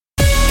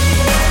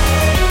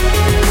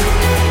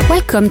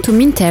Welcome to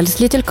Mintel's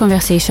Little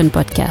Conversation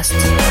podcast.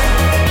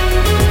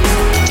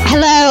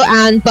 Hello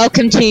and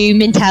welcome to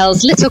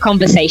Mintel's Little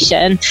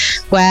Conversation,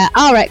 where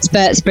our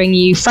experts bring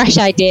you fresh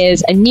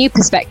ideas and new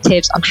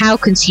perspectives on how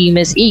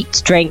consumers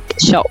eat, drink,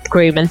 shop,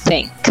 groom and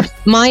think.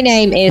 My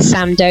name is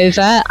Sam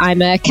Dover.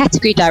 I'm a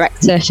Category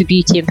Director for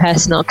Beauty and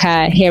Personal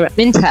Care here at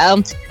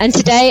Mintel. And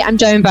today I'm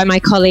joined by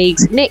my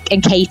colleagues Nick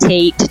and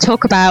Katie to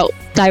talk about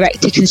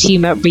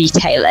direct-to-consumer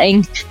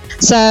retailing.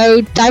 So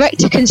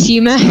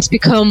direct-to-consumer has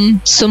become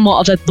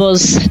somewhat of a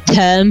buzz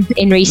term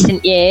in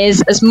recent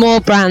years as more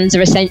brands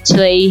are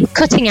essentially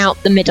cutting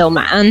out the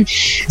middleman.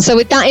 So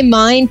with that in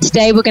mind,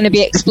 today we're going to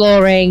be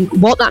exploring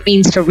what that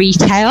means for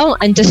retail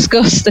and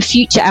discuss the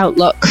future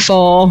outlook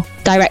for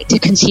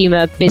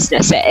direct-to-consumer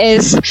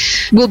businesses.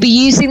 We'll be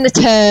using the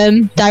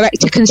term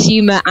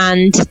direct-to-consumer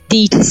and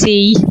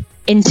D2C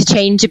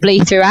interchangeably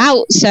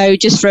throughout. So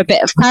just for a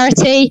bit of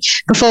clarity,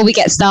 before we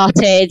get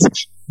started,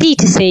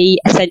 D2C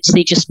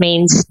essentially just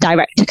means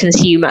direct to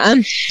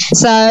consumer.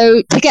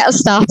 So to get us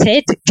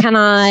started, can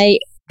I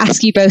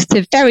ask you both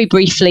to very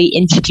briefly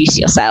introduce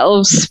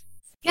yourselves?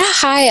 Yeah,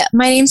 hi,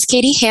 my name's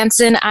Katie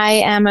Hansen. I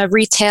am a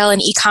retail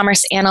and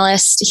e-commerce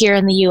analyst here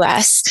in the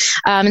US.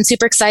 And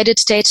super excited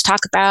today to talk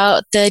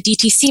about the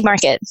DTC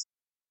market.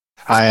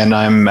 Hi, and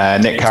I'm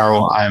Nick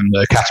Carroll. I'm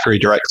the Category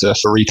Director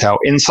for Retail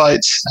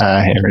Insights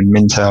here in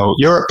Mintel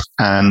Europe,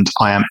 and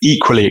I am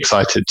equally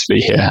excited to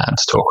be here and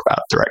to talk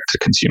about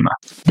direct-to-consumer.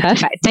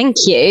 Perfect, thank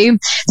you.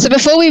 So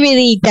before we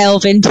really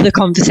delve into the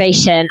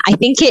conversation, I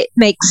think it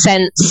makes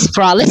sense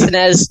for our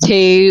listeners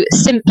to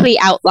simply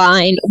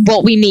outline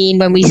what we mean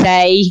when we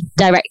say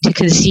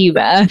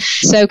direct-to-consumer.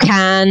 So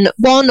can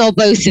one or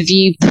both of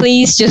you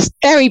please just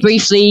very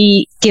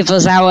briefly give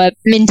us our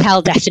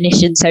Mintel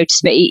definition, so to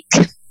speak?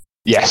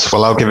 Yes,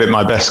 well, I'll give it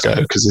my best go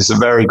because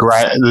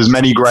there's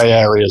many grey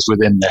areas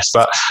within this.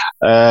 But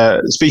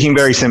speaking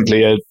very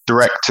simply, a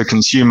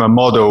direct-to-consumer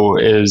model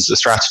is a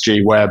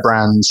strategy where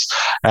brands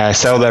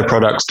sell their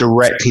products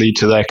directly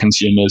to their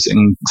consumers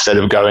instead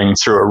of going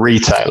through a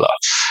retailer.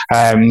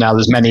 Now,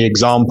 there's many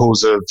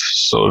examples of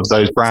sort of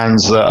those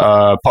brands that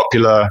are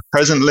popular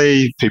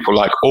presently. People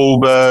like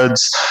Allbirds,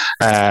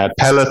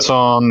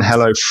 Peloton,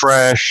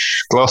 HelloFresh,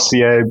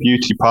 Glossier,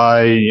 Beauty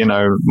Pie.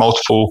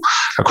 Multiple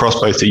across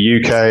both the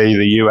UK,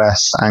 the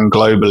US and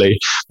globally.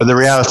 But the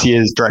reality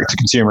is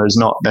direct-to-consumer is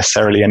not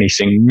necessarily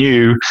anything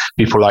new.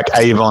 People like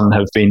Avon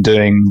have been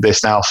doing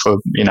this now for,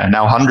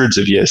 now hundreds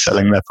of years,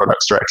 selling their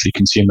products directly to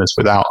consumers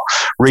without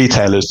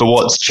retailers. But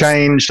what's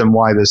changed and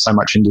why there's so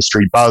much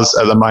industry buzz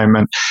at the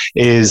moment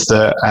is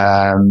that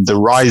the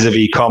rise of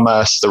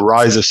e-commerce, the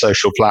rise of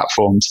social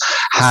platforms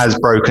has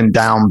broken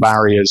down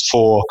barriers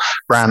for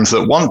brands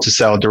that want to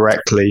sell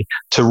directly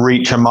to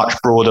reach a much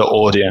broader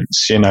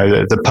audience.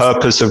 The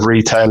purpose of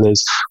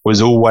retailers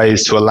was always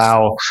to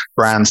allow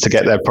brands to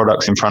get their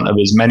products in front of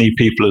as many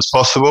people as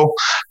possible.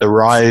 The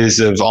rise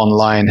of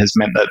online has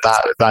meant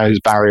that those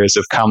barriers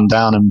have come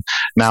down, and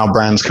now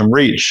brands can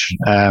reach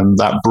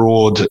that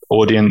broad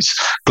audience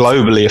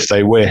globally if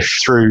they wish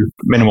through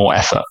minimal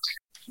effort.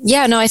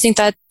 Yeah, no, I think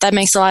that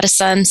makes a lot of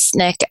sense,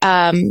 Nick.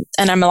 And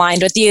I'm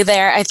aligned with you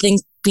there. I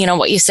think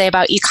what you say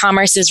about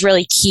e-commerce is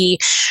really key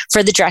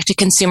for the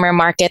direct-to-consumer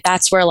market.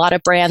 That's where a lot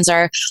of brands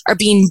are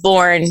being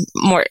born,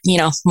 more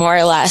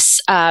or less.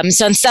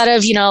 So instead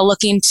of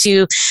looking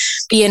to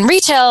be in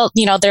retail,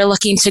 they're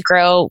looking to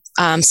grow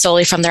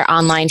solely from their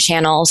online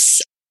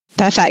channels.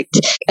 Perfect.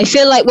 I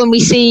feel like when we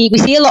see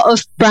a lot of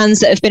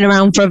brands that have been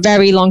around for a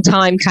very long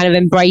time kind of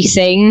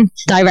embracing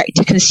direct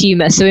to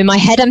consumer. So in my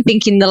head, I'm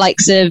thinking the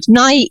likes of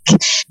Nike.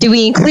 Do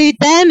we include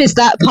them? Is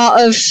that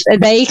part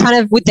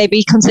of, would they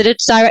be considered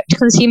direct to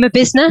consumer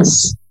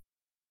business?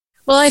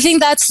 Well, I think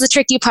that's the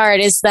tricky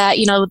part is that,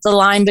 the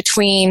line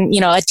between,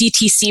 a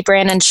DTC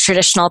brand and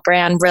traditional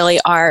brand really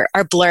are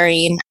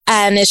blurring.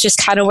 And it's just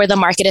kind of where the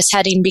market is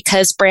heading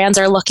because brands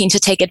are looking to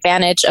take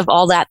advantage of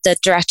all that the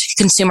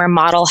direct-to-consumer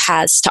model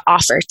has to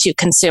offer to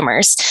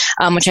consumers,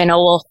 which I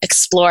know we'll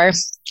explore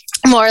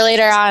more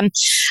later on.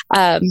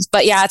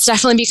 But yeah, it's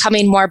definitely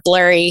becoming more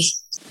blurry.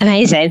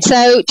 Amazing.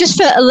 So just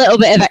for a little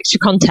bit of extra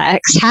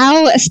context,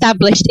 how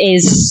established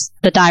is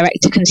the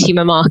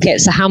direct-to-consumer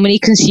market? So how many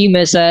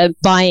consumers are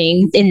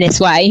buying in this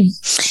way?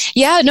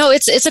 Yeah, no,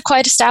 it's a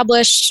quite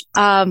established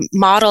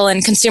model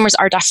and consumers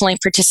are definitely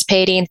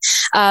participating.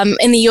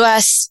 In the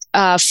US,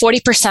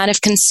 40%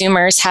 of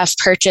consumers have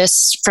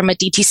purchased from a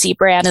DTC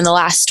brand in the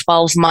last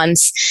 12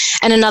 months.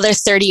 And another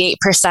 38%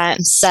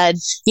 said,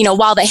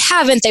 while they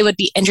haven't, they would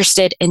be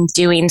interested in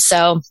doing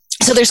so.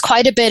 So there's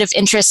quite a bit of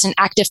interest and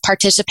active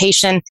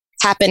participation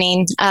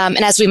happening. And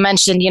as we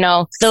mentioned,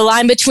 the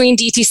line between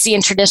DTC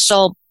and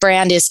traditional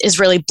brand is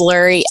really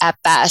blurry at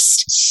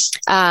best.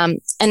 And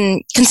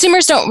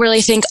consumers don't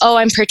really think,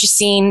 I'm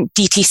purchasing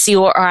DTC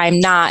or I'm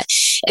not.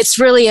 It's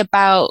really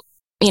about,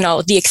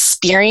 the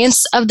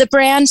experience of the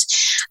brand.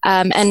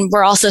 And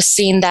we're also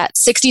seeing that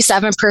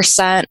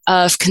 67%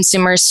 of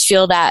consumers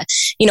feel that,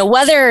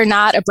 whether or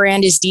not a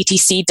brand is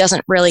DTC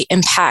doesn't really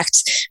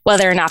impact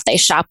whether or not they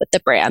shop with the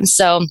brand.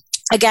 So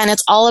again,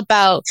 it's all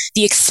about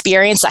the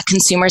experience that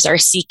consumers are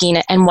seeking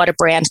and what a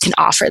brand can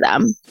offer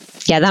them.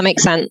 Yeah, that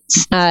makes sense.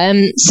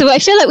 So I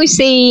feel like we've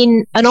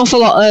seen an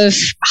awful lot of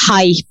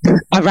hype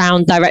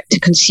around direct to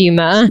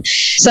consumer.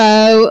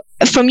 So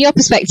from your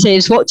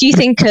perspectives, what do you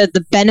think are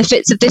the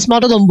benefits of this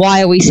model and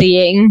why are we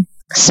seeing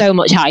so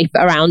much hype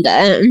around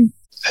it?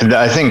 And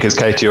I think, as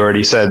Katie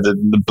already said,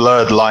 the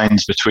blurred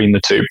lines between the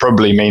two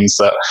probably means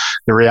that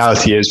the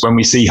reality is when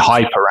we see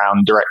hype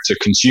around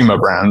direct-to-consumer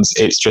brands,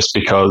 it's just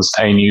because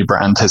a new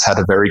brand has had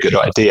a very good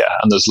idea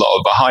and there's a lot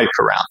of a hype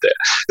around it.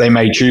 They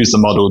may choose the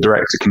model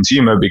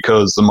direct-to-consumer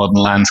because the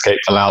modern landscape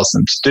allows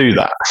them to do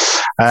that.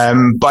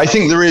 But I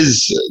think there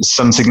is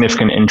some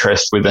significant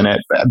interest within it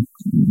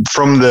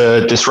from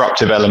the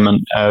disruptive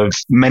element of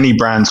many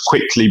brands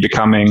quickly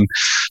becoming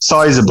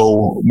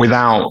sizable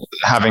without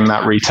having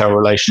that retail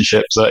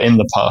relationship that in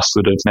the past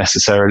would have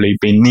necessarily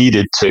been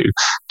needed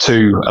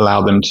to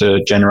allow them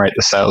to generate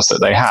the sales that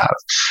they have.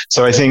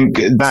 So I think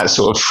that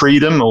sort of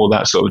freedom or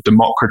that sort of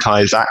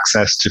democratized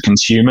access to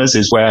consumers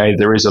is where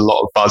there is a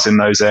lot of buzz in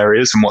those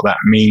areas and what that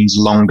means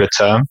longer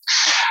term.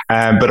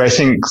 But I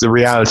think the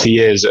reality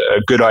is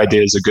a good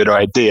idea is a good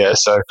idea.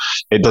 So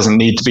it doesn't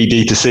need to be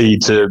D2C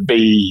to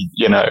be,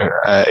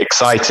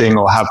 exciting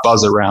or have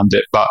buzz around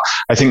it. But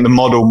I think the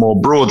model more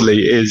broadly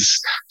is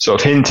sort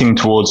of hinting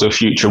towards a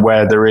future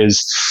where there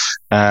is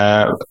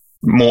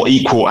more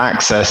equal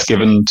access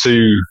given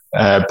to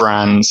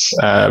brands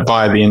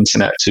via the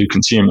internet to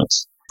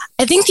consumers.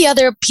 I think the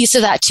other piece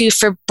of that too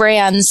for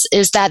brands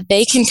is that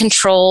they can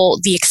control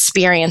the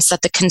experience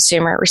that the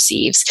consumer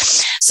receives.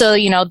 So,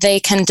 they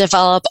can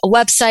develop a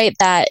website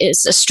that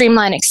is a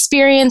streamlined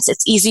experience.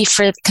 It's easy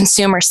for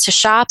consumers to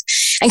shop,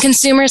 and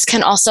consumers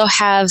can also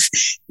have,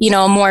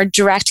 a more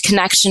direct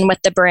connection with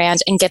the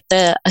brand and get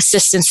the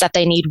assistance that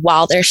they need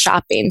while they're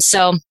shopping.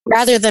 So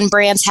rather than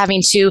brands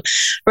having to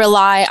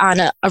rely on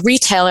a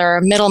retailer or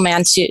a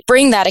middleman to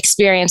bring that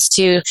experience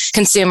to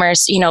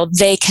consumers,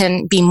 they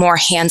can be more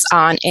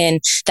hands-on in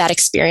that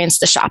experience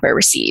the shopper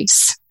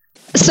receives.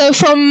 So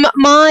from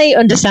my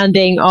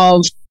understanding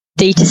of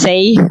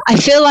D2C, I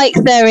feel like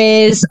there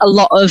is a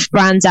lot of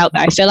brands out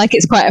there. I feel like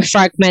it's quite a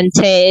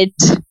fragmented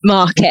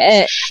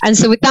market. And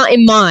so with that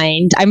in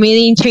mind, I'm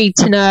really intrigued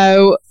to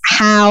know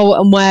how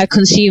and where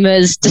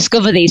consumers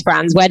discover these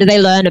brands. Where do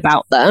they learn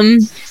about them?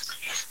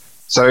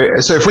 So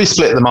if we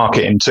split the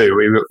market in two,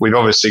 we've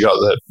obviously got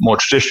the more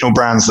traditional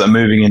brands that are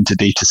moving into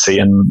D2C,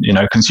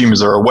 and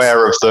consumers are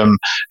aware of them,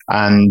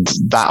 and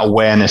that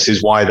awareness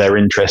is why they're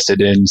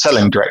interested in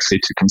selling directly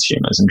to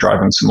consumers and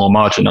driving some more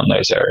margin on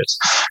those areas.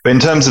 But in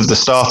terms of the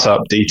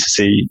startup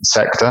D2C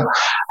sector,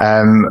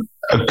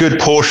 a good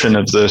portion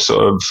of the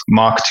sort of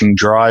marketing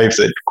drive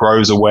that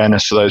grows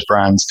awareness for those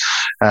brands,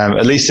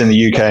 at least in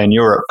the UK and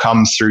Europe,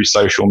 comes through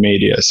social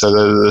media. So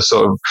the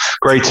sort of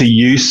greater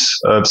use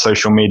of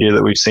social media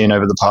that we've seen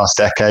over the past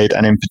decade,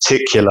 and in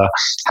particular,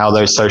 how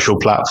those social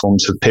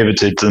platforms have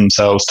pivoted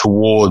themselves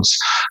towards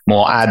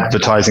more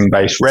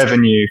advertising-based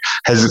revenue,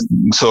 has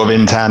sort of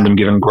in tandem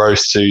given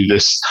growth to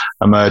this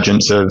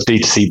emergence of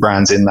D2C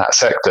brands in that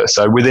sector.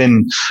 So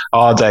within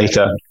our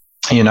data,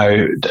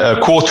 a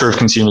quarter of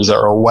consumers that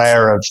are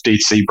aware of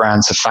D2C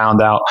brands have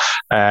found out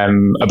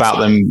about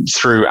them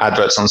through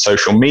adverts on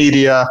social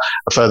media.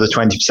 A further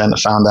 20% have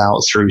found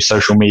out through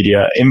social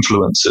media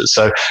influencers.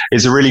 So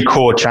it's a really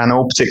core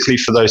channel, particularly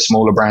for those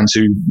smaller brands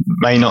who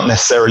may not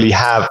necessarily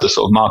have the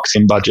sort of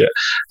marketing budget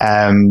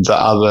that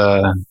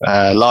other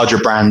larger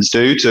brands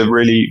do, to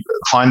really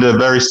find a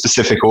very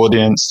specific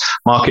audience,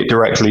 market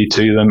directly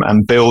to them,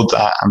 and build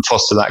that and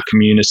foster that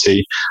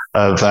community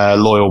of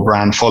loyal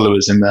brand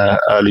followers in the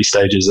early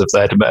stages of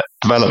their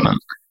development.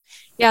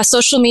 Yeah,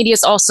 social media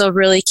is also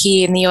really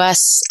key in the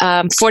US.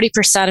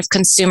 40% of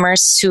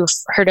consumers who've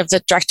heard of the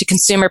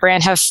direct-to-consumer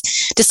brand have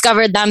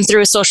discovered them through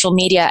a social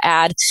media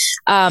ad.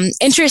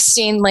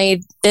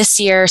 Interestingly, this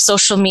year,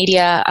 social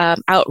media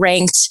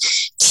outranked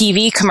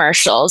TV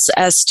commercials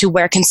as to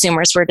where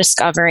consumers were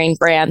discovering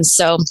brands.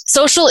 So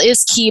social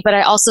is key, but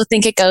I also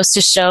think it goes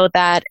to show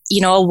that,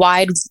 a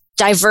wide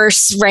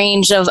diverse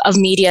range of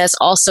media is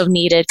also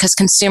needed, because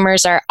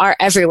consumers are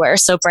everywhere.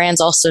 So brands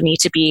also need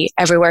to be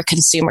everywhere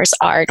consumers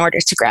are in order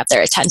to grab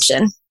their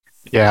attention.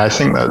 Yeah, I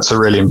think that's a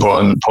really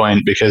important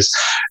point, because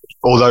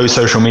although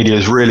social media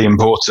is really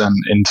important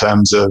in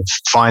terms of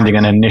finding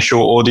an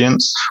initial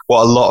audience,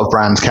 what a lot of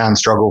brands can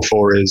struggle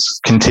for is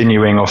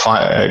continuing or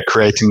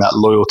creating that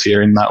loyalty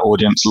in that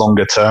audience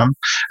longer term.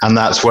 And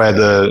that's where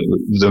the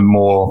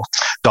more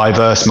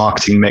diverse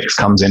marketing mix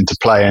comes into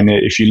play. And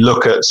if you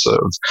look at sort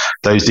of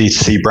those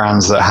D2C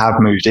brands that have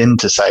moved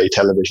into, say,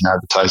 television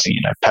advertising,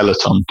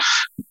 Peloton,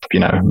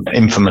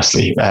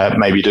 infamously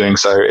maybe doing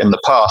so in the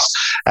past,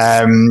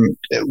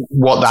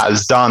 what that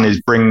has done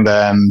is bring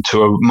them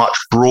to a much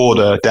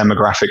broader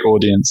demographic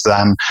audience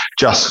than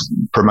just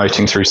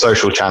promoting through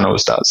social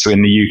channels does. So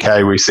in the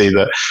UK, we see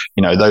that,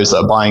 those that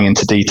are buying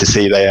into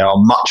D2C, they are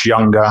much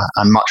younger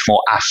and much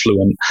more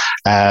affluent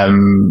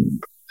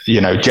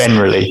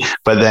generally,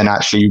 but then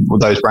actually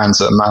those brands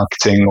that are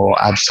marketing or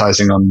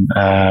advertising on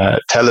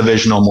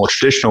television or more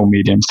traditional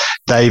mediums,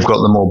 they've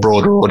got the more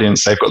broader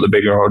audience, they've got the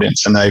bigger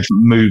audience, and they've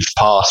moved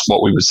past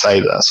what we would say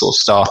that sort of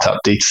startup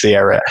D2C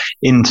area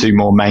into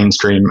more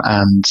mainstream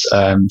and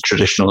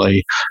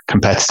traditionally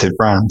competitive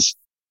brands.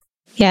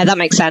 Yeah, that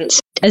makes sense.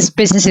 As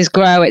businesses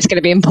grow, it's going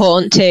to be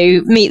important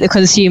to meet the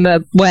consumer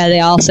where they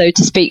are, so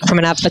to speak, from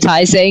an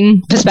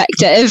advertising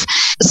perspective.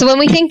 So when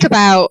we think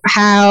about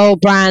how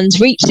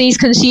brands reach these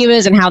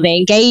consumers and how they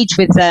engage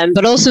with them,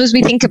 but also as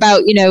we think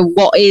about,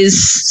 what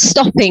is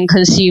stopping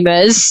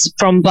consumers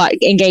from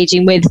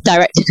engaging with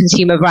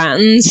direct-to-consumer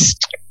brands.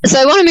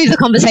 So I want to move the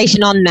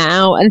conversation on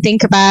now and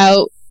think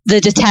about the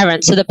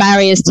deterrent, so the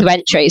barriers to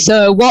entry.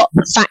 So what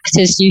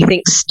factors do you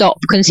think stop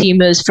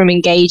consumers from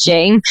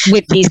engaging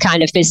with these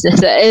kind of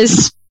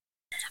businesses?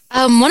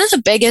 One of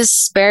the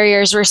biggest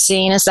barriers we're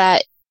seeing is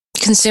that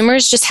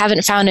consumers just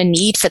haven't found a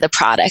need for the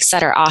products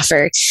that are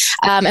offered.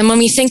 And when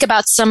we think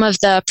about some of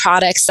the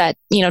products that,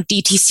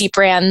 DTC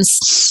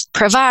brands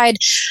provide,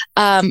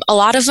 a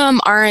lot of them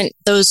aren't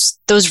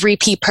those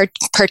repeat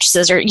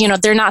purchases, or,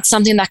 they're not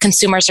something that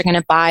consumers are going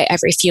to buy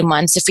every few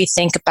months. If we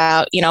think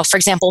about, for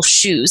example,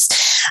 shoes,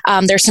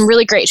 there's some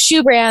really great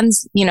shoe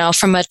brands,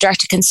 from a direct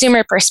to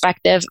consumer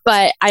perspective,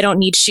 but I don't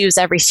need shoes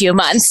every few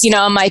months. It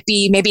might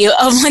be maybe a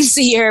once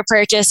a year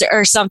purchase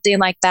or something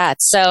like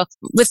that. So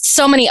with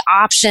so many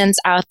options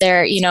out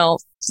there,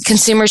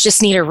 consumers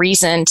just need a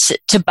reason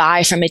to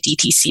buy from a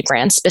DTC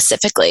brand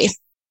specifically.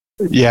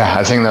 Yeah,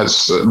 I think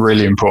that's a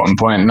really important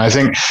point. And I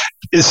think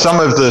is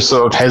some of the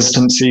sort of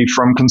hesitancy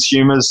from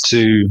consumers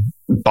to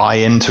buy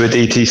into a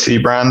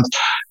DTC brand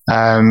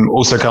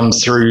also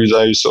comes through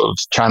those sort of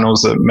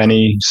channels that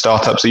many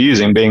startups are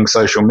using, being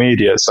social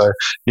media. So,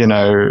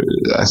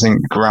 I think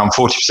around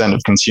 40%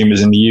 of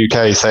consumers in the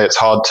UK say it's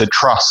hard to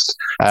trust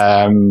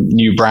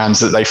new brands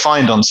that they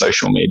find on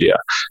social media.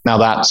 Now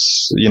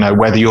that's,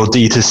 whether you're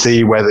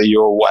D2C, whether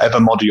you're whatever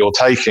model you're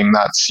taking,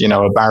 that's,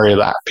 a barrier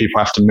that people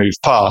have to move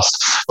past.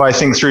 But I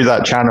think through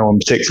that channel, and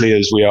particularly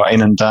as we are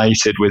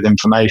inundated with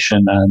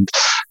information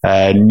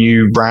and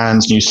new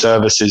brands, new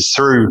services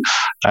through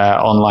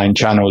online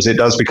channels, it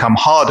does become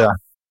harder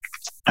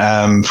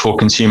for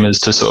consumers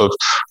to sort of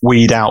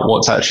weed out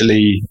what's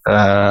actually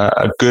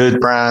a good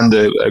brand,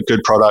 a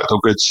good product or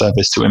good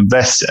service to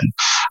invest in.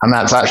 And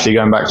that's actually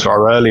going back to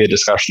our earlier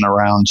discussion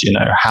around,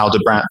 how do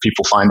brand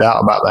people find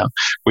out about them?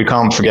 We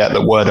can't forget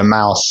that word of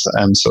mouth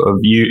and sort of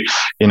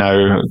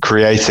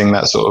creating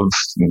that sort of,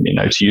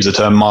 to use a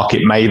term,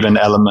 market maven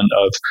element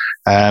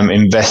of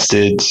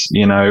invested,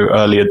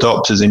 early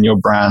adopters in your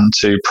brand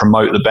to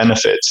promote the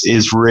benefits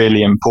is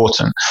really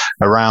important.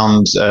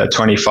 Around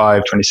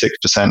 25,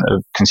 26%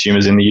 of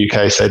consumers in the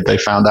UK said they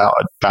found out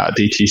about a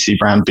DTC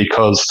brand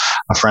because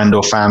a friend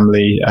or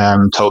family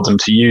told them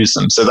to use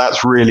them. So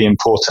that's really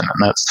important,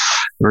 and that's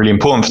really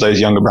important for those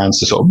younger brands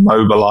to sort of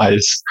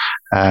mobilize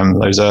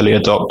those early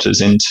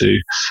adopters into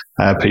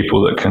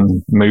people that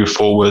can move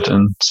forward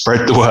and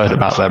spread the word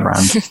about their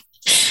brand.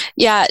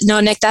 Yeah, no,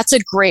 Nick, that's a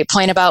great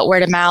point about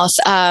word of mouth.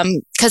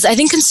 Because I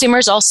think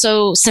consumers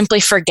also simply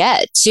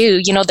forget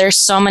too. There's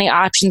so many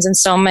options and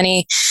so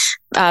many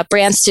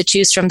brands to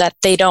choose from that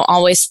they don't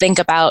always think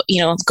about,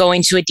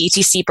 going to a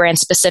DTC brand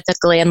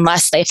specifically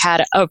unless they've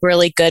had a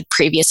really good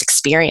previous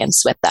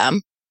experience with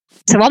them.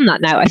 So on that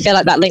note, I feel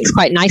like that links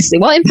quite nicely.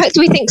 What impact do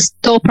we think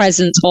store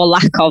presence or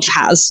lack of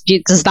has?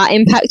 Does that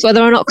impact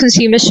whether or not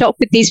consumers shop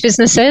with these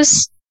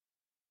businesses?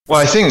 Well,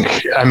 I think,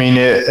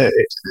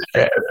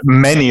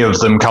 many of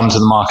them come to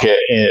the market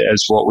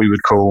as what we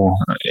would call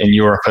in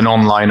Europe an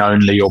online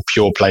only or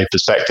pure play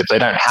perspective. They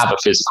don't have a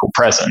physical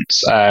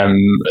presence.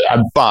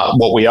 But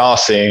what we are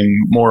seeing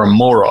more and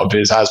more of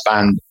is as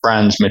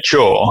brands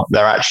mature,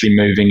 they're actually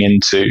moving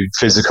into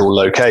physical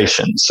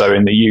locations. So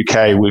in the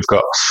UK, we've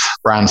got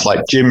brands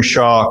like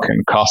Gymshark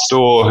and Castor,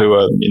 who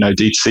are,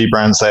 D2C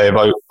brands. They have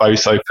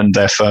both opened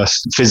their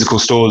first physical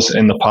stores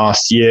in the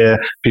past year.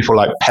 People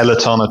like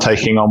Peloton are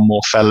taking on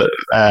more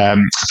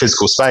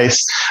physical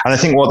space. And I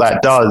think what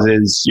that does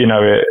is,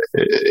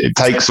 it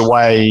takes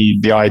away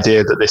the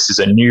idea that this is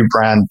a new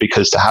brand,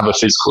 because to have a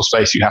physical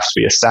space, you have to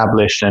be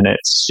established and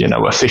it's,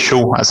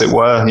 official, as it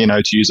were,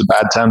 to use a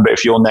bad term. But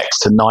if you're next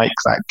to Nike,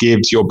 that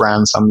gives your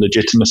brand some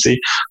legitimacy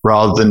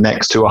rather than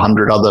next to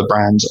 100 other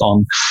brands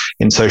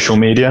in social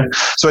media.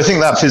 So I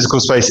think that physical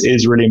space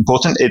is really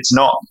important. It's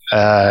not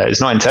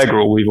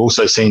integral. We've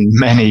also seen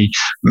many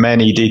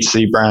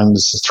D2C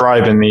brands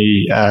thrive in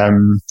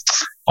the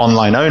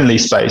online only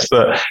space,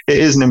 but it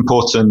is an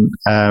important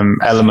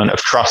element of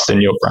trust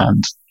in your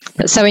brand.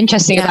 That's so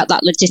interesting about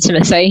that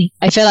legitimacy.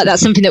 I feel like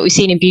that's something that we've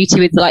seen in beauty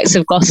with the likes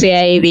of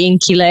Glossier, the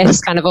Inky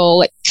List, kind of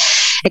all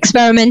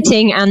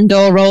experimenting and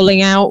or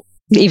rolling out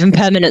even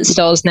permanent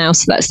stores now.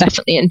 So that's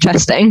definitely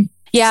interesting.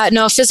 Yeah,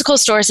 no, physical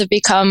stores have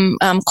become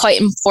quite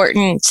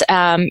important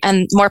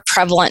and more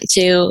prevalent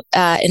too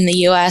in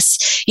the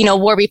US. You know,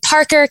 Warby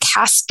Parker,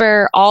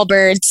 Casper,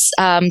 Allbirds,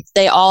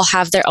 they all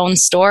have their own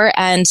store.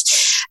 And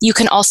you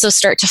can also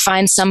start to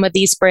find some of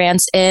these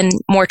brands in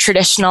more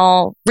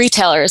traditional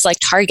retailers like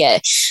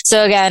Target.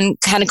 So again,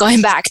 kind of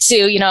going back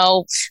to, you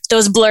know,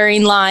 those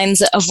blurring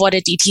lines of what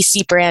a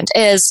DTC brand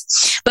is.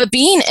 But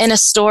being in a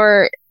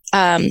store,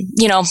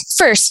 you know,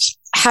 first,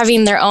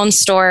 having their own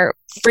store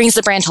brings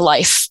the brand to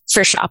life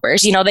for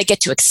shoppers. You know, they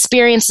get to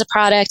experience the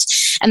product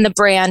and the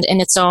brand in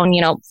its own,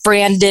 you know,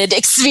 branded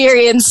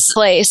experience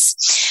place.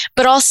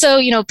 But also,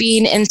 you know,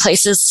 being in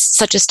places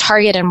such as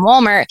Target and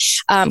Walmart,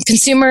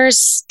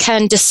 consumers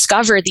can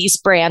discover these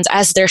brands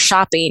as they're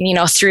shopping, you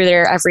know, through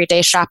their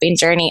everyday shopping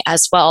journey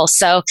as well.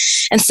 So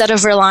instead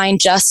of relying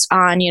just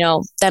on, you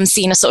know, them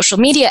seeing a social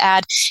media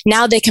ad,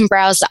 now they can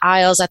browse the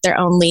aisles at their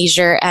own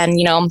leisure and,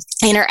 you know,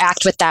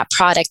 interact with that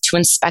product to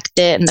inspect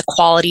it and the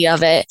quality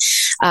of it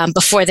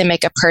before they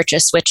make a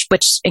purchase, which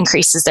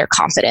increases their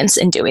confidence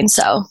in doing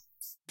so.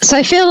 So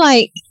I feel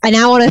like I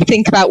now want to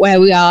think about where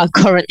we are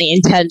currently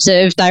in terms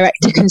of direct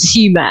to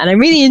consumer. And I'm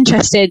really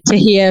interested to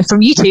hear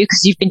from you two,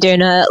 because you've been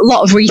doing a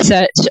lot of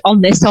research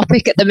on this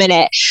topic at the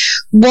minute.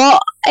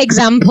 What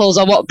examples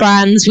or what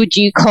brands would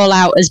you call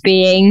out as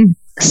being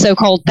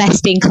so-called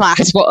best in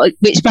class?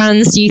 Which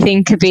brands do you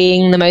think are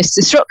being the most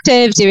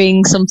disruptive,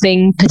 doing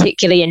something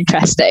particularly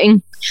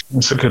interesting?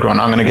 That's a good one.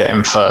 I'm going to get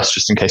in first,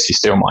 just in case you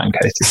steal mine,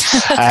 Katie.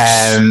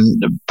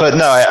 But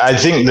no, I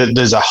think that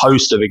there's a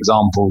host of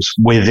examples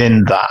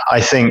within that.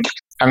 I think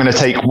I'm going to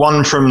take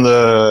one from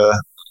the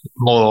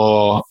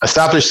more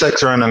established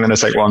sector, and I'm going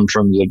to take one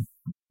from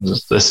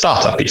the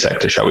startup-y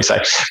sector, shall we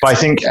say. But I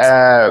think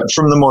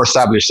from the more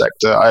established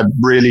sector, I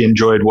really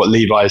enjoyed what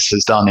Levi's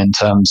has done in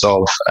terms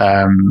of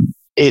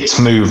its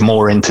move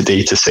more into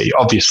D2C.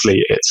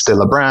 Obviously, it's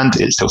still a brand,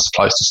 it still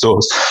supplies to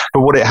stores,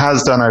 but what it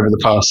has done over the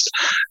past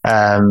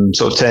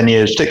sort of 10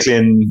 years,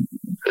 particularly in,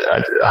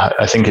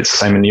 I think it's the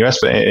same in the US,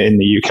 but in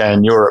the UK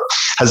and Europe,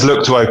 has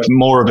looked to open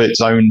more of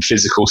its own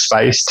physical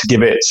space to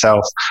give it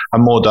itself a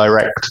more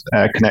direct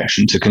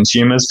connection to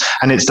consumers.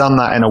 And it's done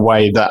that in a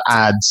way that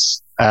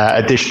adds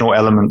additional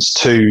elements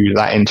to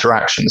that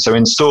interaction. So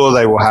in store,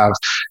 they will have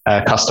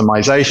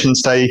customization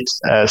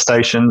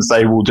stations.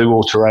 They will do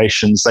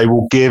alterations. They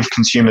will give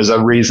consumers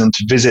a reason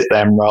to visit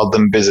them rather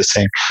than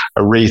visiting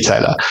a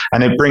retailer.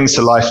 And it brings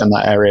to life in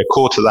that area.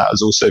 Core to that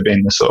has also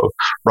been the sort of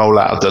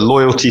rollout of the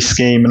loyalty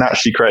scheme and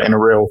actually creating a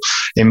real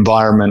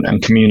environment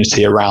and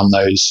community around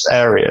those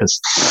areas.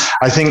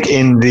 I think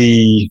in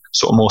the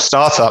sort of more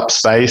startup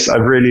space, I've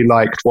really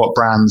liked what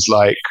brands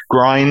like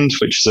Grind,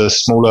 which is a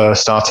smaller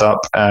startup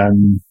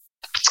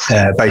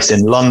based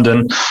in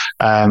London,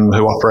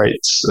 who operate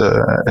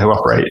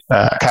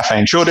a cafe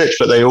in Shoreditch,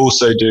 but they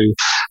also do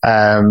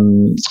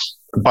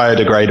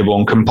biodegradable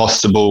and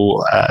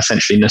compostable,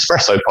 essentially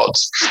Nespresso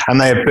pods.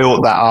 And they have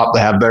built that up. They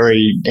have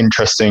very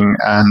interesting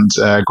and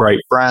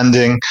great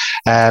branding,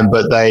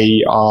 but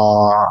they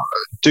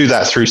do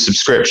that through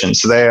subscription.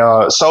 So they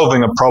are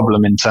solving a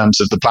problem in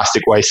terms of the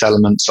plastic waste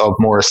elements of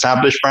more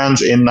established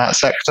brands in that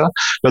sector,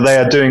 but they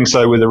are doing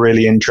so with a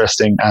really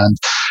interesting and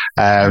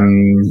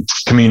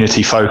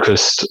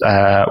community-focused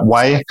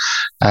way.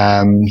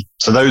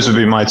 So those would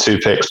be my two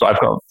picks, but I've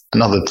got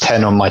another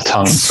 10 on my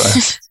tongue.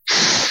 So.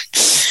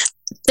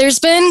 There's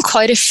been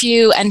quite a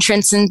few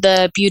entrants in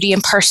the beauty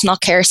and personal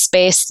care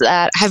space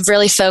that have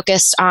really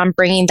focused on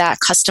bringing that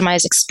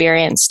customized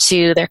experience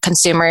to their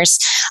consumers.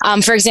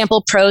 For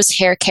example, Prose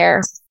Hair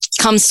Care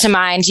comes to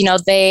mind. You know,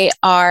 they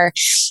are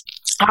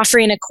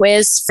offering a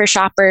quiz for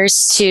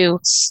shoppers to,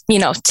 you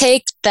know,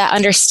 take that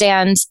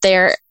understands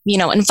their, you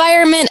know,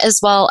 environment as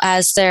well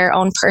as their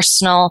own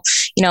personal,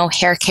 you know,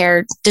 hair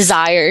care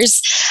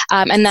desires,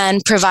 and then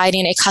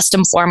providing a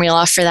custom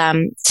formula for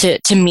them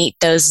to meet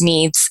those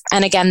needs.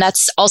 And again,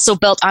 that's also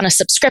built on a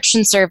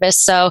subscription service.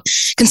 So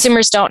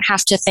consumers don't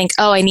have to think,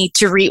 oh, I need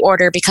to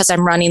reorder because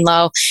I'm running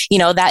low. You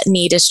know, that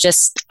need is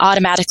just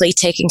automatically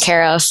taken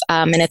care of.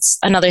 And it's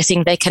another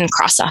thing they can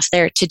cross off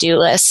their to-do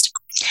list.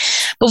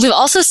 But we've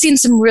also seen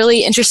some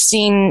really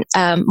interesting,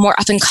 more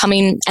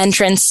up-and-coming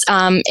entrants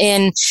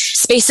in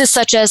spaces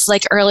such as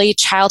like early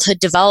childhood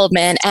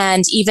development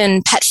and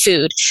even pet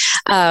food.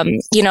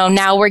 You know,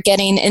 now we're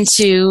getting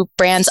into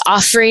brands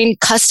offering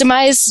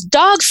customized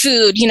dog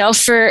food, you know,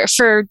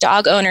 for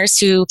dog owners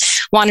who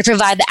want to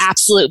provide the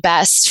absolute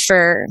best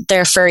for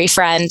their furry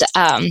friend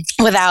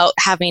without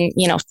having,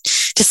 you know,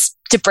 just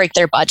to break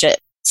their budget.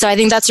 So I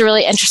think that's a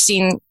really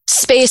interesting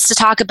space to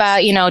talk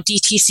about. You know,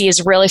 DTC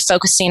is really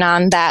focusing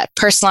on that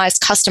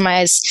personalized,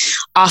 customized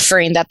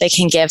offering that they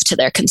can give to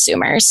their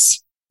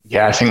consumers.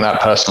 Yeah, I think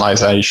that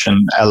personalization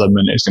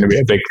element is going to be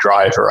a big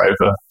driver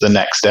over the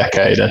next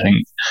decade. I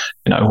think,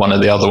 one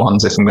of the other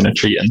ones, if I'm going to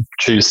cheat and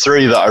choose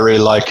three that I really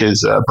like,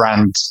 is a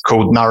brand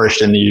called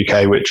Nourished in the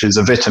UK, which is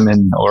a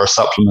vitamin or a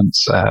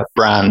supplements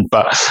brand,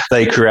 but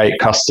they create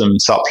custom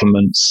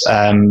supplements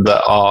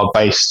that are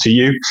based to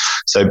you.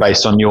 So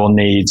based on your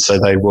needs. So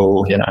they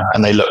will,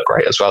 and they look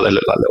great as well. They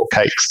look like little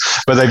cakes,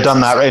 but they've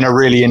done that in a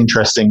really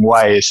interesting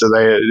way. So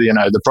they,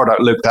 the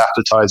product looked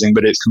appetizing,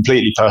 but it's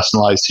completely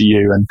personalized to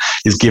you and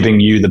is giving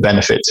you the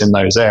benefits in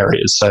those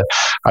areas. So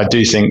I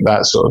do think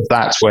that's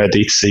where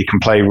D2C can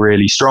play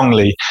really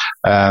strongly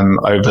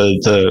over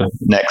the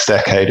next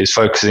decade, is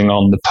focusing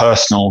on the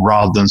personal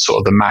rather than sort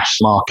of the mass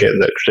market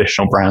that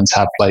traditional brands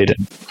have played in.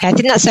 I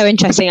think that's so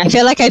interesting. I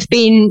feel like I've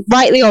been,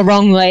 rightly or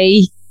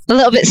wrongly, a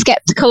little bit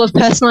skeptical of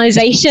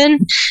personalization,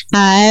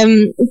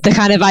 the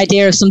kind of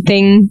idea of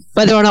something,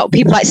 whether or not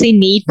people actually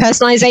need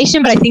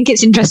personalization, but I think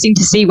it's interesting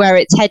to see where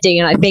it's heading.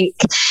 And I think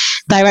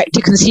direct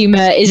to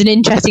consumer is an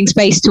interesting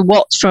space to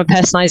watch from a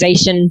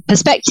personalization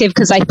perspective,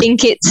 because I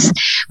think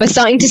we're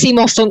starting to see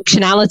more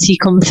functionality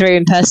come through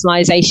in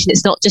personalization.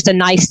 It's not just a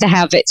nice to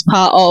have, it's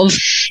part of,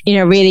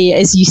 really,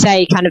 as you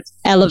say, kind of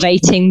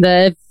elevating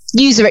the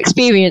user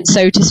experience,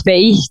 so to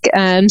speak.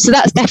 So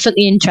that's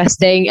definitely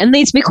interesting, and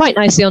leads me quite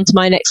nicely onto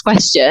my next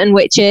question,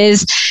 which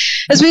is,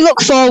 as we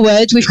look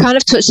forward, we've kind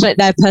of touched on it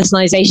there,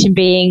 personalization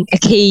being a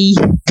key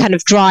kind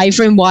of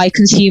driver in why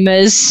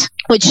consumers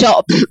would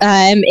shop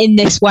in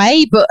this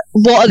way. But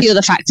what are the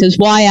other factors?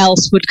 Why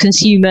else would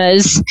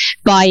consumers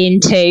buy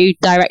into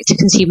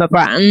direct-to-consumer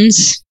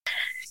brands?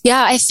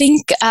 Yeah, I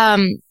think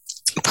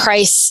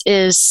price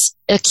is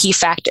a key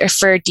factor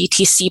for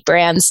DTC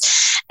brands.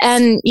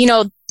 And,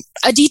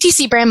 a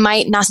DTC brand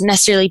might not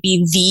necessarily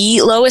be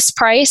the lowest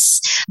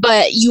price,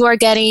 but you are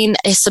getting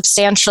a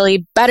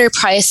substantially better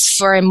price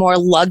for a more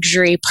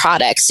luxury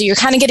product. So you're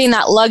kind of getting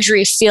that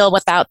luxury feel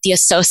without the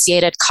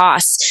associated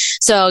costs.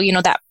 So,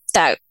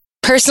 that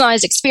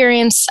personalized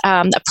experience,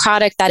 a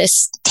product that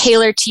is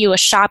tailored to you, a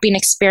shopping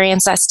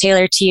experience that's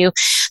tailored to you.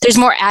 There's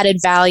more added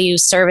value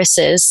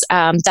services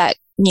that,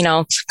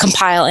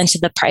 compile into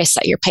the price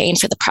that you're paying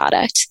for the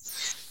product.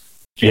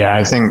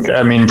 Yeah,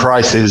 I mean,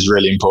 price is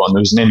really important.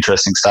 There was an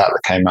interesting stat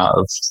that came out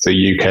of the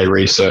UK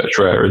research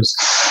where it was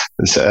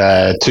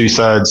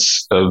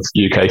 2/3 of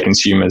UK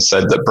consumers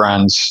said that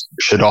brands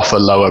should offer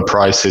lower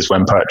prices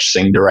when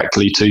purchasing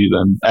directly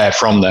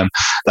from them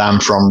than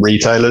from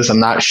retailers.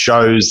 And that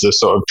shows the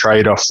sort of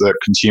trade-off that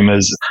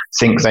consumers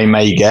think they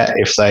may get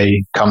if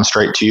they come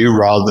straight to you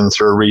rather than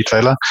through a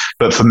retailer.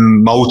 But for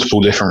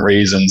multiple different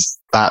reasons,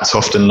 that's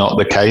often not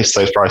the case.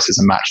 Those prices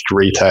are matched to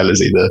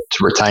retailers either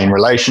to retain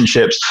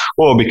relationships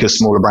or because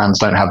smaller brands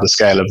don't have the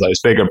scale of those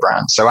bigger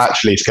brands. So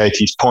actually, to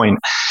Katie's point,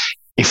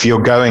 if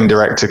you're going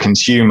direct to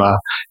consumer,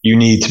 you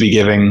need to be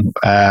giving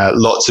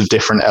lots of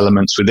different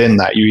elements within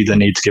that. You either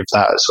need to give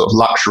that sort of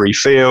luxury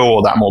feel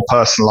or that more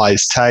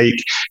personalized take.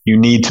 You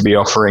need to be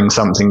offering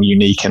something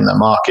unique in the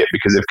market,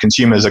 because if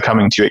consumers are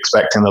coming to you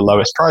expecting the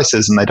lowest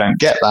prices and they don't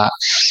get that,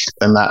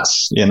 then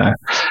that's,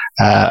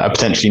 a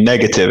potentially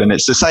negative. And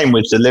it's the same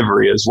with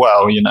delivery as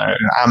well.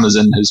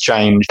 Amazon has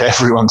changed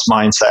everyone's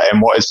mindset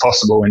and what is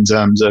possible in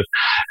terms of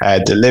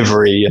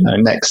delivery.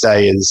 Next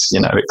day is,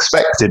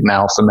 expected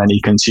now for many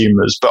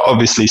consumers. But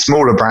obviously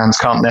smaller brands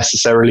can't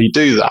necessarily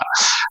do that.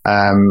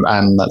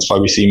 And that's why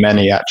we see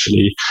many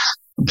actually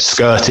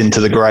skirt into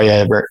the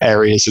grey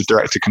areas of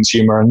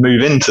direct-to-consumer and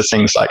move into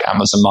things like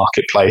Amazon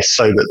Marketplace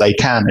so that they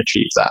can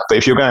achieve that. But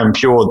if you're going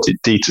pure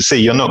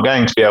D2C, you're not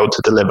going to be able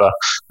to deliver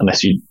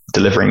unless you're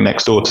delivering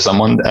next door to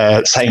someone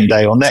same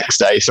day or next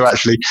day. So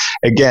actually,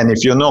 again,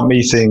 if you're not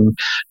meeting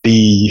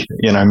the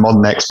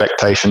modern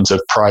expectations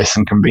of price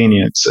and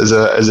convenience as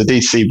a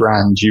D2C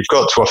brand, you've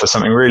got to offer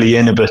something really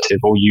innovative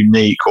or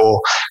unique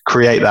or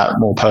create that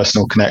more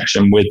personal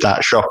connection with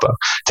that shopper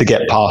to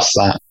get past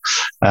that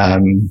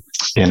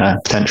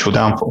potential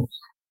downfall.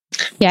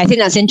 Yeah, I think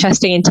that's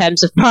interesting in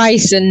terms of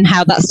price and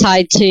how that's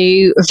tied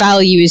to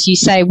value, as you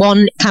say.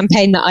 One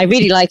campaign that I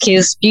really like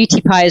is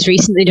Beauty Pie has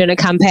recently done a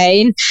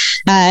campaign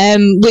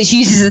which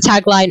uses the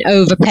tagline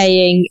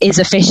 "Overpaying is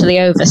officially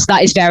over." So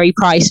that is very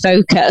price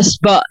focused.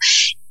 But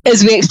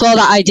as we explore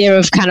that idea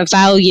of kind of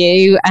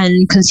value,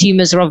 and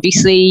consumers are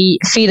obviously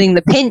feeling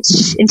the pinch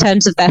in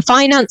terms of their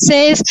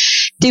finances,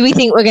 do we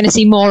think we're going to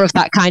see more of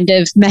that kind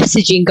of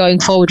messaging going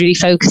forward, really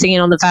focusing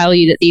in on the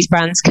value that these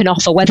brands can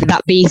offer, whether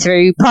that be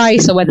through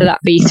price or whether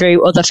that be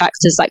through other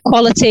factors like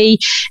quality,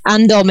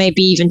 and or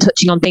maybe even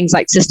touching on things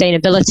like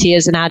sustainability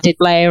as an added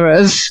layer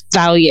of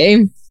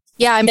value?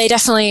 Yeah, they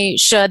definitely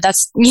should.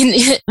 That's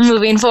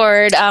moving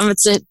forward.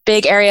 It's a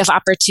big area of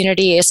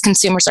opportunity as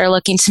consumers are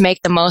looking to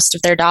make the most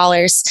of their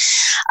dollars.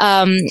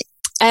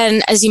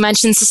 And as you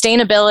mentioned,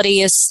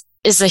 sustainability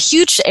is a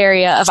huge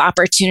area of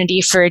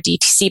opportunity for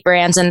DTC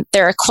brands. And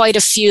there are quite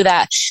a few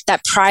that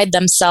pride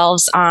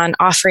themselves on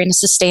offering a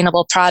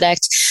sustainable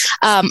product.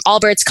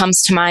 Allbirds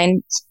comes to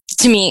mind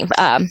to me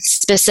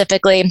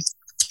specifically.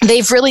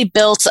 They've really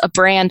built a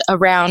brand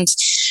around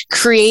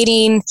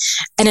creating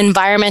an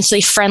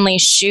environmentally friendly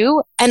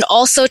shoe and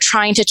also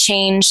trying to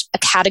change a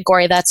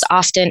category that's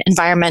often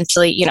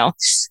environmentally,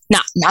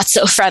 not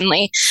so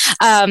friendly.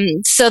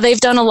 So they've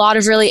done a lot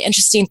of really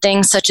interesting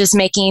things, such as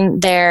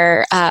making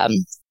their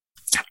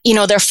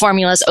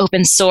formulas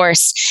open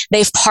source.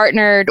 They've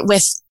partnered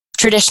with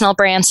traditional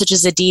brands such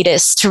as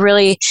Adidas to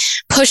really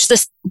push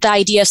the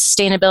idea of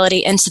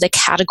sustainability into the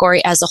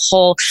category as a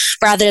whole,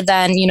 rather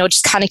than,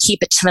 just kind of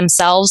keep it to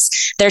themselves.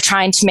 They're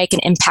trying to make an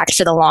impact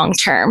for the long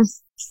term.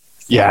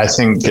 Yeah, I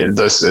think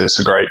it's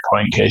a great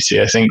point, Katie.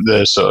 I think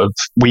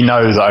we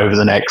know that over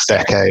the next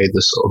decade,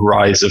 the sort of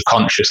rise of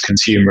conscious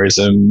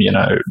consumerism,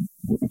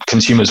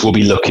 consumers will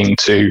be looking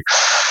to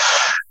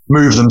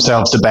move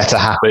themselves to better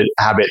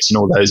habits in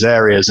all those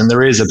areas. And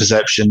there is a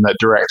perception that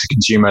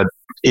direct-to-consumer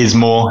is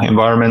more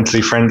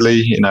environmentally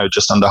friendly.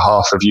 Just under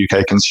half of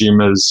UK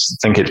consumers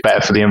think it's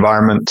better for the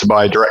environment to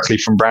buy directly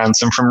from brands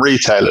than from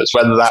retailers.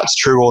 Whether that's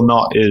true or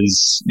not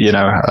is,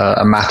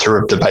 a matter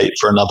of debate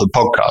for another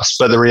podcast.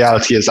 But the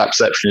reality is that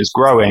perception is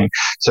growing.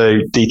 So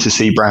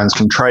D2C brands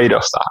can trade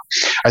off that.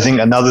 I think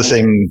another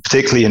thing,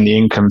 particularly in the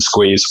income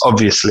squeeze,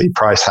 obviously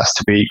price has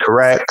to be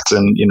correct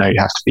and, you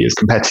have to be as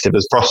competitive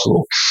as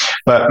possible.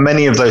 But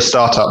many of those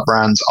startup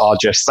brands are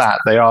just that.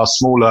 They are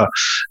smaller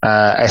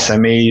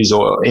SMEs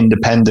or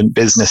independent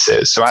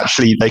businesses. So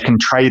actually they can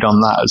trade on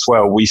that as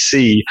well. We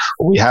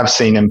have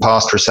seen in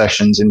past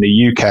recessions in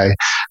the UK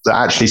that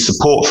actually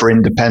support for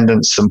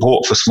independence,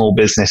 support for small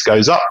business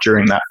goes up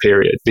during that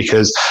period,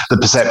 because the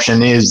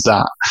perception is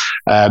that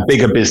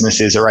bigger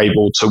businesses are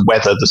able to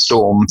weather the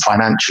storm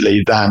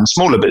financially than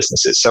smaller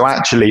businesses. So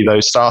actually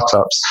those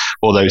startups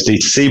or those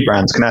D2C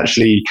brands can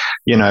actually,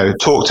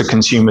 talk to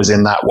consumers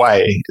in that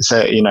way.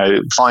 So,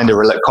 find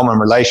a common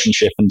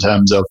relationship in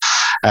terms of,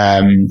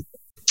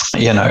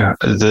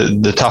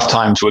 the tough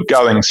times we're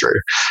going through.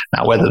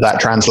 Now, whether that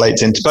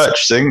translates into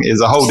purchasing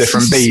is a whole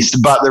different beast,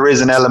 but there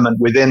is an element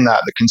within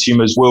that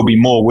consumers will be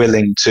more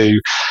willing to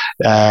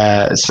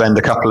spend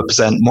a couple of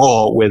 %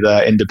 more with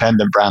an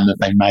independent brand that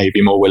they may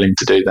be more willing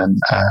to do than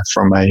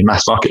from a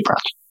mass market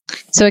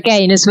brand. So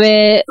again, as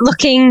we're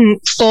looking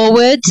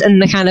forwards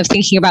and the kind of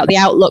thinking about the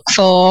outlook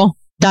for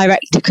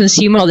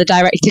direct-to-consumer or the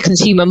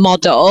direct-to-consumer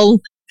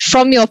model,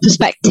 from your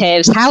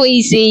perspectives, how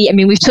easy,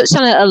 we've touched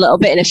on it a little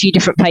bit in a few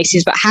different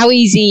places, but how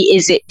easy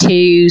is it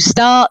to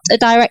start a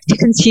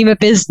direct-to-consumer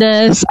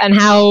business, and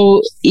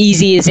how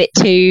easy is it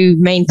to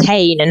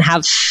maintain and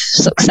have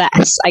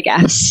success, I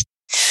guess?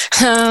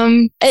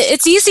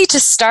 It's easy to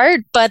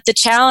start, but the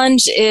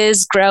challenge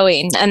is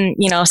growing and,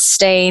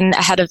 staying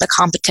ahead of the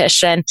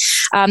competition.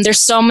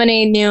 There's so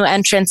many new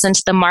entrants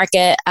into the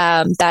market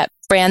that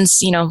brands,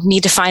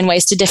 need to find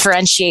ways to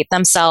differentiate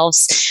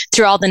themselves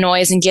through all the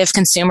noise and give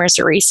consumers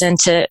a reason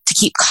to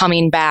keep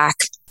coming back.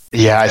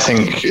 Yeah, I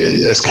think,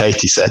 as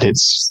Katie said,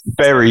 it's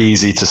very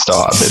easy to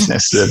start a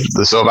business.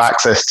 The sort of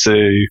access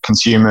to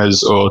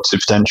consumers or to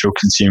potential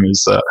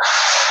consumers that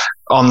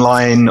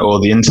online or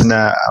the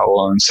internet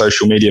or on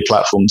social media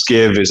platforms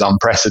give is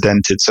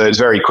unprecedented. So it's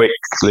very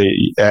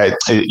quickly,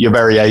 you're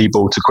very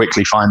able to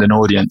quickly find an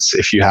audience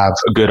if you have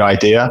a good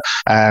idea.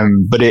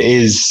 But it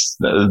is,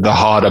 the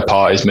harder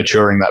part is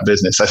maturing that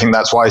business. I think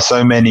that's why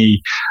so many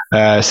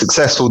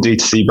successful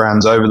D2C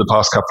brands over the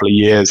past couple of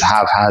years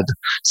have had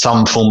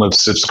some form of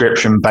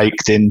subscription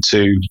baked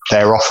into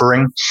their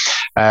offering,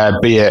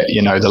 be it,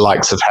 the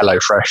likes of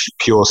HelloFresh,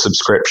 pure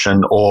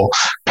subscription, or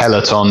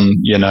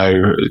Peloton,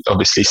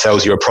 obviously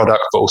sells you a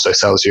product, but also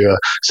sells you a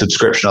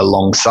subscription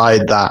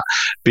alongside that.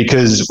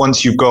 Because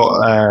once you've got,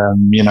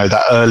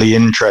 that early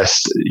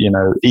interest,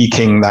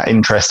 eking that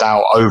interest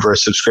out over a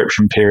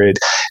subscription period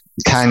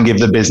can give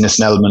the business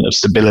an element of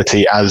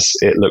stability as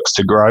it looks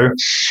to grow.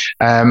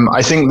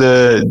 I think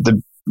the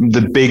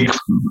big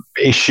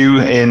issue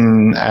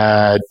in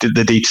the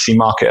D2C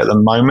market at the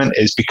moment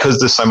is because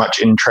there's so much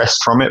interest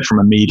from it, from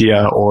a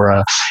media or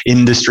a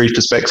industry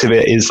perspective,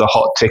 it is a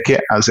hot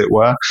ticket, as it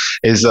were,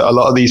 is that a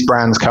lot of these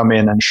brands come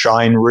in and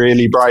shine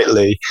really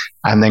brightly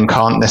and then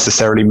can't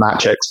necessarily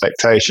match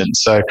expectations.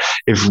 So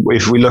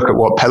if we look at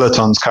what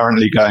Peloton's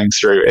currently going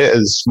through, it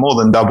has more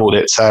than doubled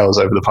its sales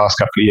over the past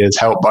couple of years,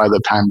 helped by the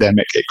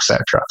pandemic, etc.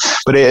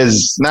 But it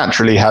has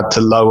naturally had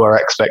to lower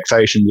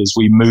expectations as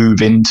we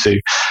move into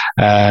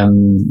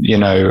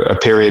a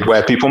period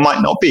where people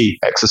might not be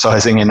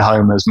exercising in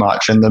home as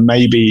much, and there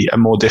may be a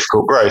more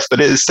difficult growth.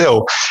 But it is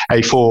still a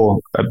 $4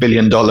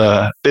 billion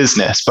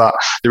business. But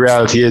the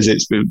reality is,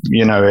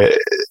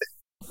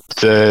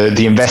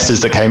 the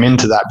investors that came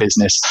into that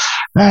business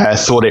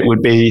thought it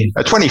would be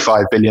a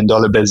 $25 billion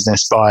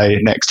business by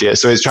next year.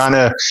 So it's trying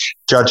to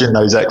judge in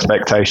those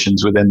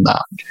expectations within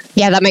that.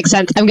 Yeah, that makes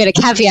sense. I'm going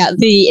to caveat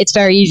it's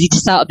very easy to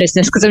start a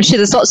business, because I'm sure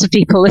there's lots of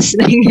people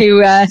listening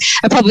who are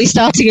probably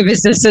starting a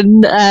business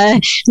and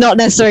not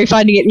necessarily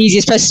finding it the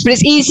easiest process, but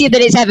it's easier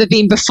than it's ever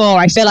been before.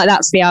 I feel like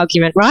that's the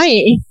argument,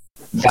 right?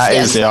 That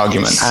is the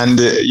argument. And,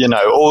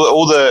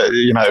 all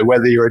the,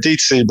 whether you're a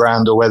D2C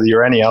brand or whether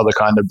you're any other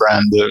kind of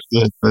brand,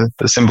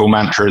 the simple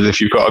mantra is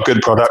if you've got a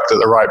good product at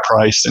the right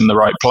price in the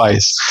right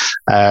place,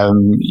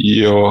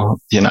 you're,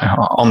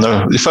 on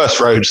the first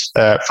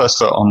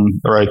foot on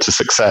the road to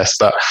success.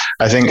 But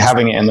I think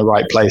having it in the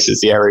right place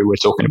is the area we're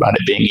talking about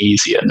it being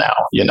easier now.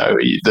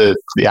 The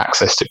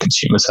access to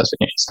consumers has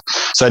been eased.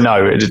 So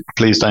no,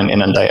 please don't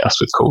inundate us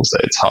with calls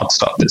that it's hard to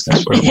start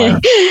business. We're aware.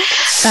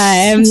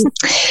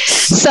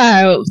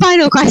 So,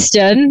 final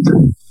question,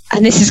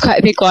 and this is quite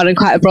a big one and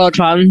quite a broad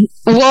one.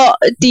 What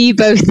do you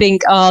both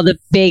think are the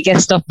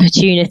biggest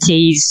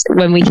opportunities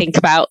when we think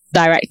about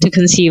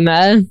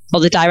direct-to-consumer or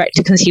the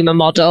direct-to-consumer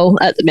model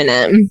at the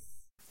minute?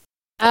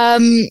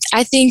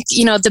 I think,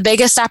 the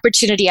biggest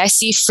opportunity I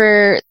see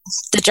for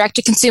the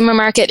direct-to-consumer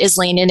market is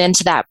leaning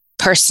into that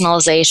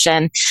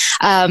personalization.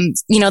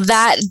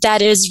 That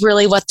is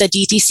really what the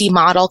DTC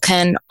model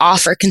can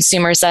offer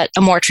consumers that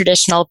a more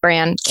traditional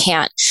brand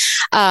can't.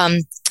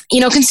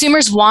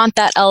 Consumers want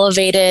that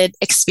elevated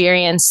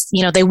experience.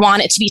 They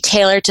want it to be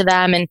tailored to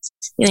them, and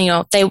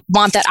they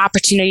want that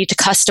opportunity to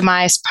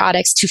customize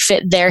products to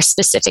fit their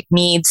specific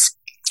needs.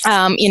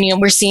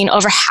 We're seeing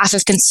over half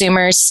of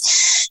consumers,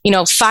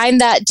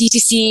 find that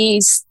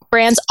DTC's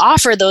brands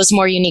offer those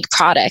more unique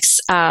products.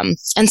 And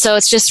so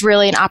it's just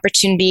really an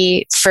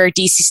opportunity for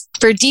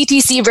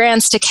DTC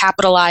brands to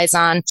capitalize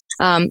on,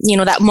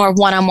 that more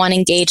one-on-one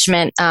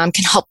engagement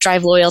can help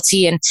drive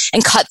loyalty and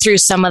cut through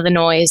some of the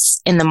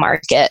noise in the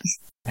market.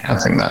 I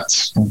think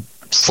that's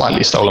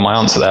slightly stolen my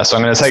answer there. So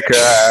I'm going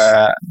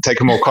to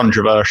take a more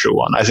controversial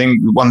one. I think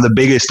one of the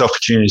biggest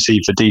opportunity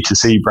for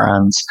D2C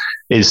brands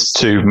is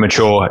to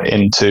mature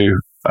into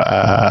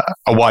a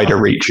wider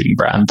reaching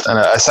brand. And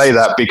I say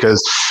that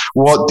because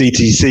what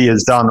DTC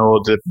has done, or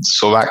the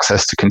sort of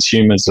access to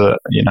consumers that,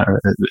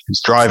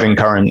 is driving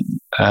current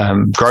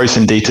growth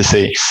in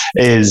D2C,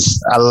 is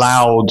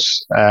allowed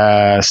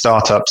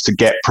startups to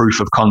get proof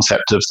of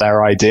concept of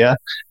their idea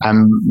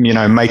and,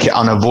 make it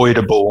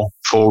unavoidable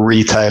for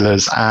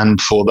retailers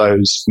and for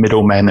those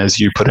middlemen, as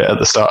you put it at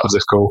the start of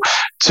this call,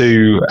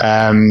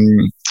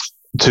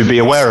 to be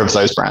aware of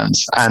those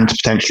brands and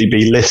potentially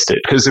be listed.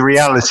 Because the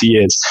reality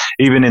is,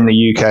 even in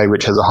the UK,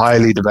 which has a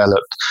highly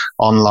developed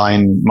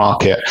online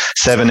market,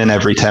 7 in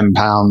every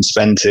 £10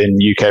 spent in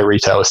UK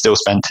retail is still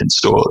spent in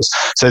stores.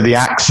 So the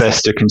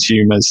access to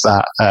consumers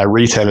that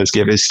retailers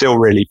give is still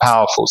really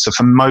powerful. So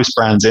for most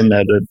brands in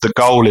there, the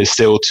goal is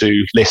still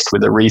to list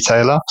with a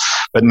retailer,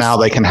 but now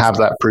they can have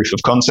that proof of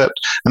concept,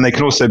 and they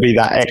can also be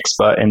that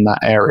expert in that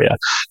area.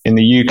 In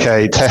the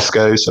UK,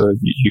 Tesco, so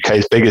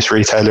UK's biggest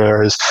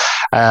retailer,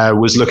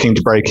 was looking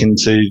to break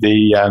into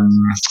the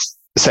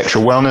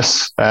sexual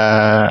wellness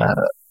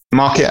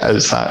market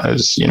as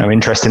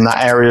interest in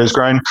that area has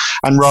grown.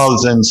 And rather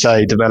than,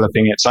 say,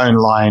 developing its own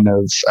line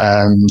of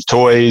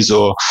toys,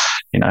 or,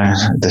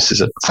 this is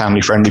a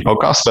family-friendly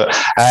podcast, but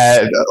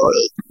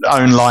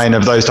own line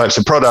of those types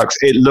of products,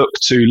 it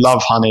looked to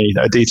Lovehoney,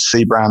 a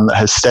D2C brand that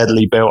has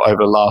steadily built over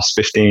the last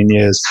 15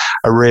 years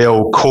a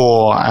real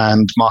core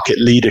and market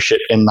leadership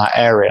in that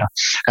area.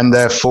 And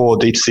therefore,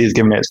 D2C has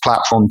given it its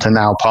platform to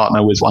now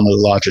partner with one of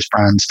the largest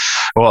brands,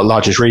 or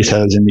largest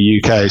retailers in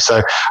the UK.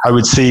 So I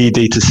would see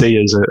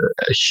D2C as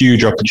a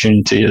huge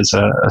opportunity as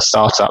a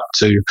startup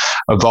to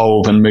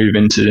evolve and move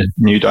into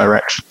new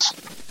directions.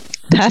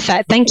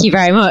 Perfect. Thank you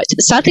very much.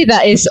 Sadly,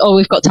 that is all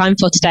we've got time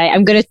for today.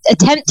 I'm going to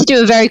attempt to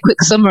do a very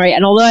quick summary.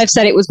 And although I've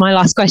said it was my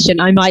last question,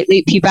 I might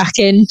loop you back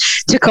in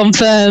to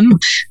confirm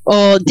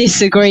or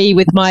disagree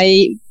with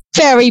my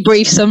very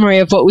brief summary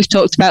of what we've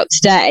talked about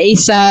today.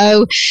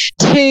 So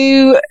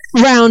to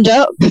round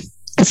up,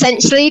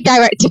 essentially,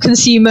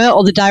 direct-to-consumer,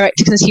 or the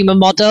direct-to-consumer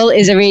model,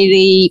 is a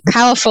really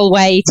powerful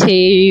way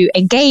to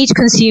engage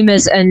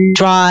consumers and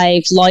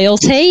drive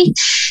loyalty.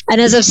 And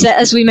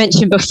as we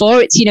mentioned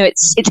before, it's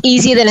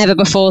easier than ever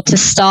before to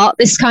start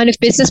this kind of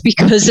business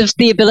because of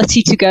the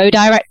ability to go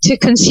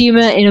direct-to-consumer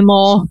in a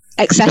more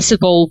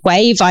accessible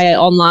way via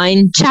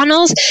online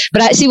channels.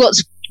 But actually,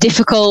 what's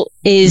difficult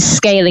is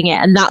scaling it,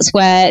 and that's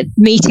where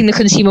meeting the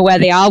consumer where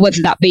they are, whether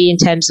that be in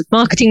terms of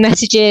marketing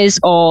messages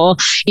or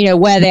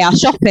where they are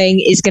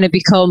shopping, is going to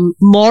become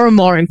more and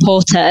more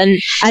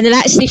important. And then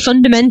actually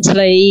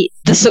fundamentally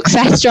the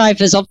success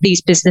drivers of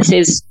these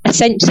businesses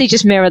essentially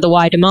just mirror the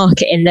wider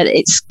market, in that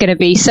it's going to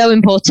be so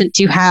important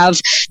to have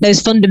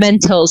those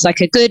fundamentals,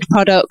 like a good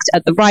product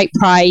at the right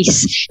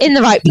price, in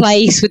the right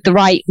place, with the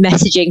right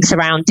messaging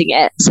surrounding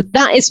it. So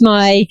that is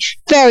my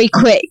very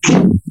quick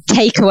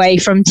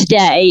takeaway from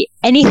today.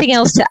 Anything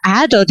else to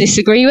add or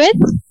disagree with?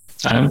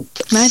 Sounds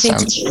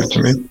good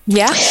to me.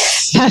 Yeah.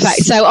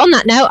 Perfect. So on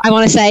that note, I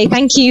want to say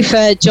thank you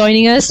for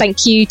joining us.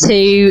 Thank you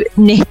to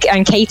Nick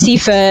and Katie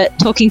for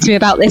talking to me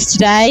about this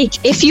today.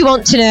 If you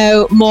want to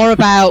know more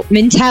about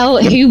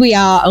Mintel, who we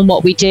are and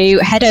what we do,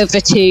 head over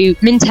to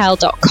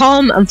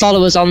mintel.com and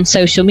follow us on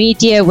social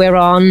media. We're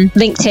on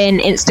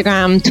LinkedIn,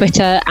 Instagram,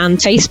 Twitter and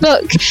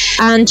Facebook.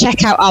 And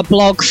check out our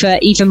blog for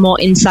even more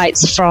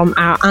insights from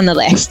our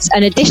analysts.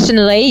 And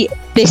additionally,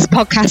 This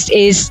podcast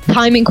is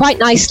timing quite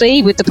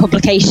nicely with the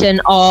publication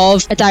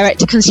of a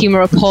direct-to-consumer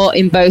report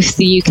in both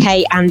the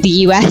UK and the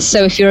US.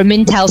 So if you're a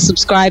Mintel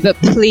subscriber,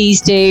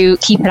 please do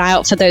keep an eye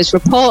out for those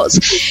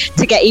reports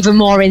to get even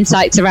more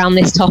insights around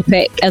this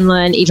topic and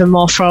learn even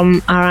more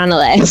from our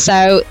analysts.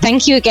 So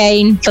thank you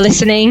again for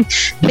listening.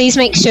 Please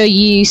make sure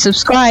you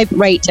subscribe,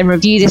 rate and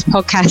review this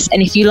podcast.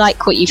 And if you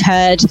like what you've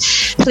heard,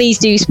 please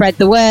do spread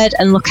the word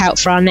and look out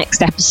for our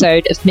next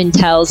episode of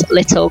Mintel's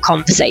Little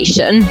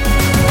Conversation.